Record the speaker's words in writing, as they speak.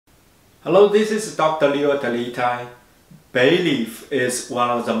Hello, this is Dr. Leo at LeTime. Bay leaf is one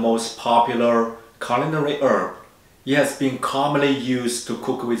of the most popular culinary herb. It has been commonly used to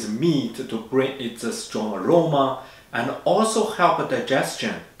cook with meat to bring its strong aroma and also help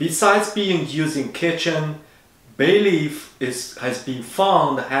digestion. Besides being used in kitchen, bay leaf has been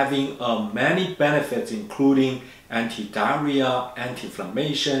found having many benefits including antidiarrheal,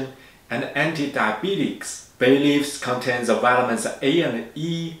 anti-inflammation, and antidiabetics. Bay leaves contains vitamins A and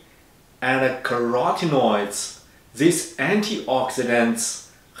E and carotenoids. These antioxidants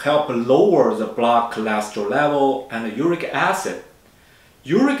help lower the blood cholesterol level and uric acid.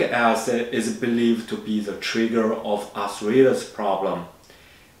 Uric acid is believed to be the trigger of arthritis problem.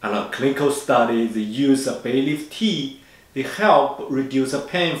 And a clinical study, they use a bay leaf tea, they help reduce the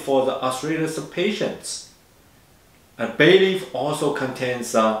pain for the arthritis patients. And bay leaf also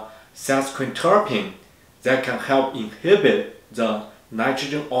contains sesquiterpene that can help inhibit the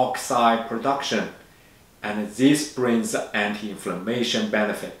nitrogen oxide production, and this brings anti-inflammation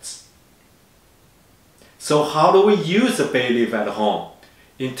benefits. So how do we use the bay leaf at home?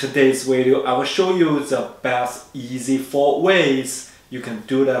 In today's video, I will show you the best easy 4 ways you can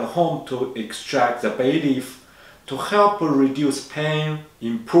do that at home to extract the bay leaf to help reduce pain,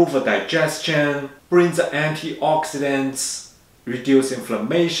 improve digestion, bring the antioxidants, reduce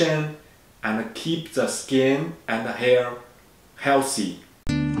inflammation, and keep the skin and the hair healthy.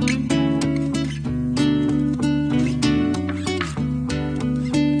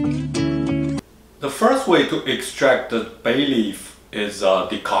 The first way to extract the bay leaf is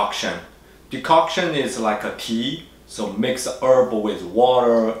decoction. Decoction is like a tea, so mix the herb with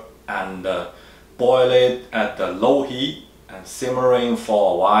water and boil it at the low heat and simmering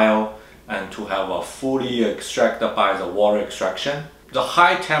for a while and to have a fully extracted by the water extraction. The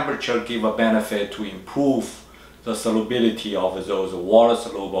high temperature give a benefit to improve the solubility of those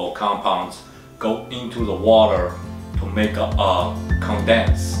water-soluble compounds go into the water to make a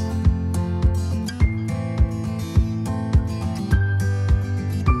condense.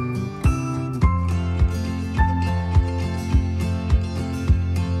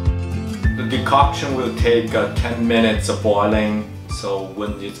 The decoction will take 10 minutes of boiling. So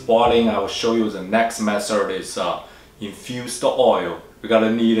when it's boiling, I will show you the next method is infused oil. We're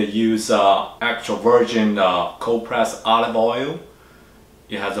gonna need to use actual virgin cold pressed olive oil.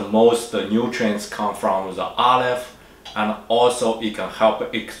 It has the most nutrients come from the olive, and also it can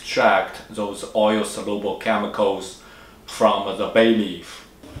help extract those oil soluble chemicals from the bay leaf.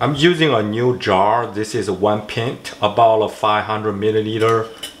 I'm using a new jar. This is 1 pint, about a 500 milliliter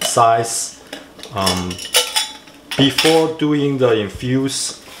size. Before doing the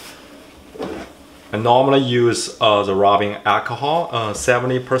infuse, I normally use the rubbing alcohol,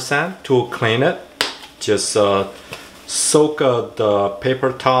 70% to clean it. Just soak the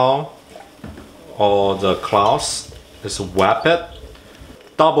paper towel or the cloth, just wipe it.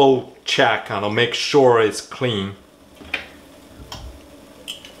 Double check and make sure it's clean.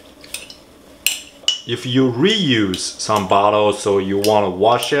 If you reuse some bottles, so you want to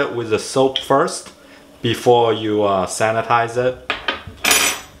wash it with the soap first before you sanitize it.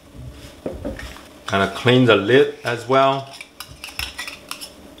 And clean the lid as well,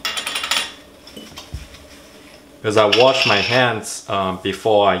 because I wash my hands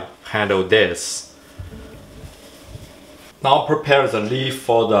before I handle this. Now prepare the leaf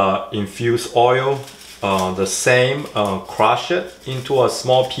for the infused oil. The same, crush it into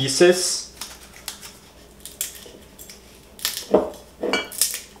small pieces.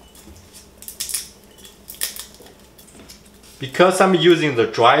 Because I'm using the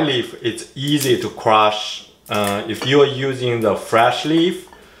dry leaf, it's easy to crush. If you're using the fresh leaf,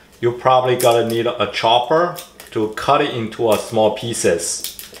 you probably gotta need a chopper to cut it into small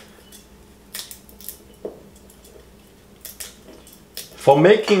pieces. For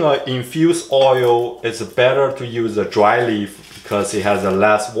making an infused oil, it's better to use a dry leaf because it has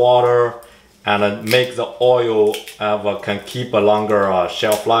less water and it makes the oil can keep a longer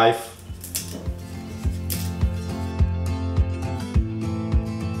shelf life.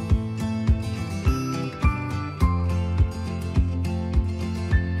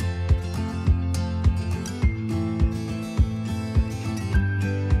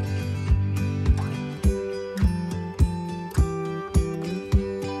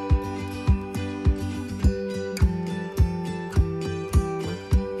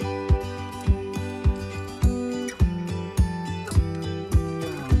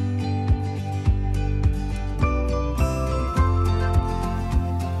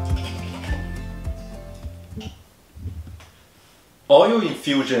 Oil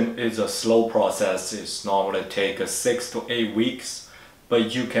infusion is a slow process. It normally takes 6 to 8 weeks,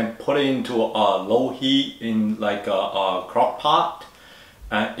 but you can put it into a low heat in like a crock pot,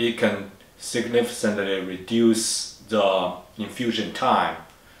 and it can significantly reduce the infusion time.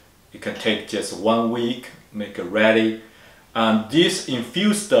 It can take just 1 week, make it ready. And this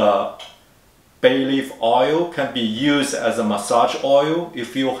infused bay leaf oil can be used as a massage oil.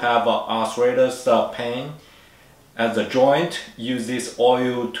 If you have arthritis pain at the joint, use this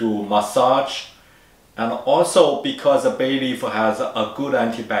oil to massage. And also because the bay leaf has a good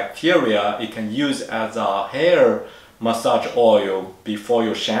antibacterial, it can use as a hair massage oil before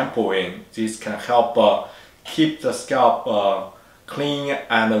you're shampooing. This can help keep the scalp clean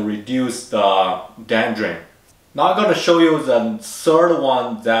and reduce the dandruff. Now I'm going to show you the third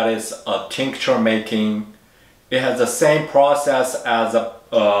one, that is a tincture making. It has the same process as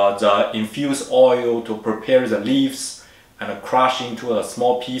the infused oil to prepare the leaves and crush into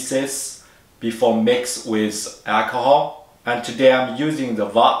small pieces before mix with alcohol. And today I'm using the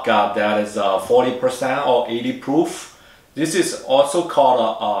vodka that is 40% or 80 proof. This is also called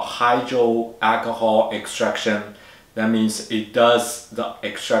a hydro alcohol extraction. That means it does the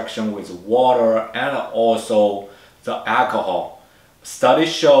extraction with water and also the alcohol.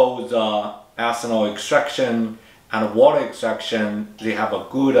 Studies show the ethanol extraction and water extraction, they have a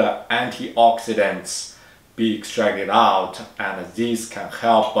good antioxidants be extracted out, and these can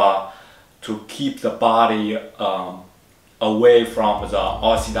help to keep the body away from the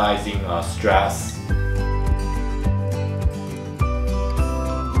oxidizing stress.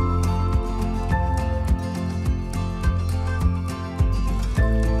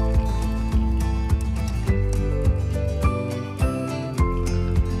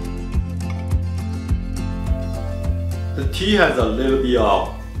 The tea has a little bit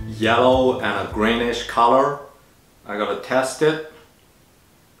of yellow and a greenish color. I gotta test it.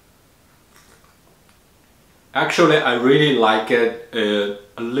 Actually, I really like it.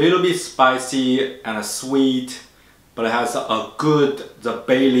 A little bit spicy and sweet, but it has a good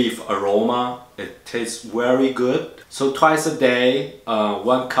bay leaf aroma. It tastes very good. So twice a day,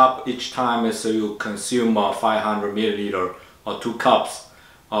 1 cup each time, so you consume 500 milliliter or 2 cups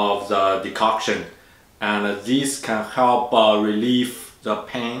of the decoction. And these can help relieve the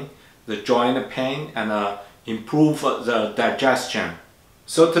pain, the joint pain, and improve the digestion.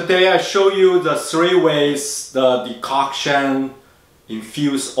 So today I show you the 3 ways: the decoction,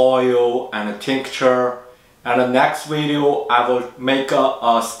 infused oil, and a tincture. And the next video I will make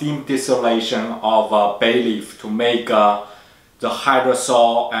a steam distillation of bay leaf to make the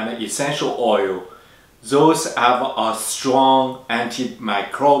hydrosol and essential oil. Those have a strong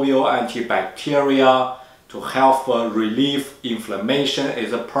antimicrobial, antibacterial to help relieve inflammation.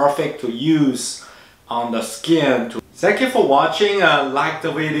 It's perfect to use on the skin. Thank you for watching. Like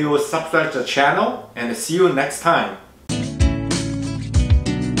the video, subscribe to the channel, and see you next time.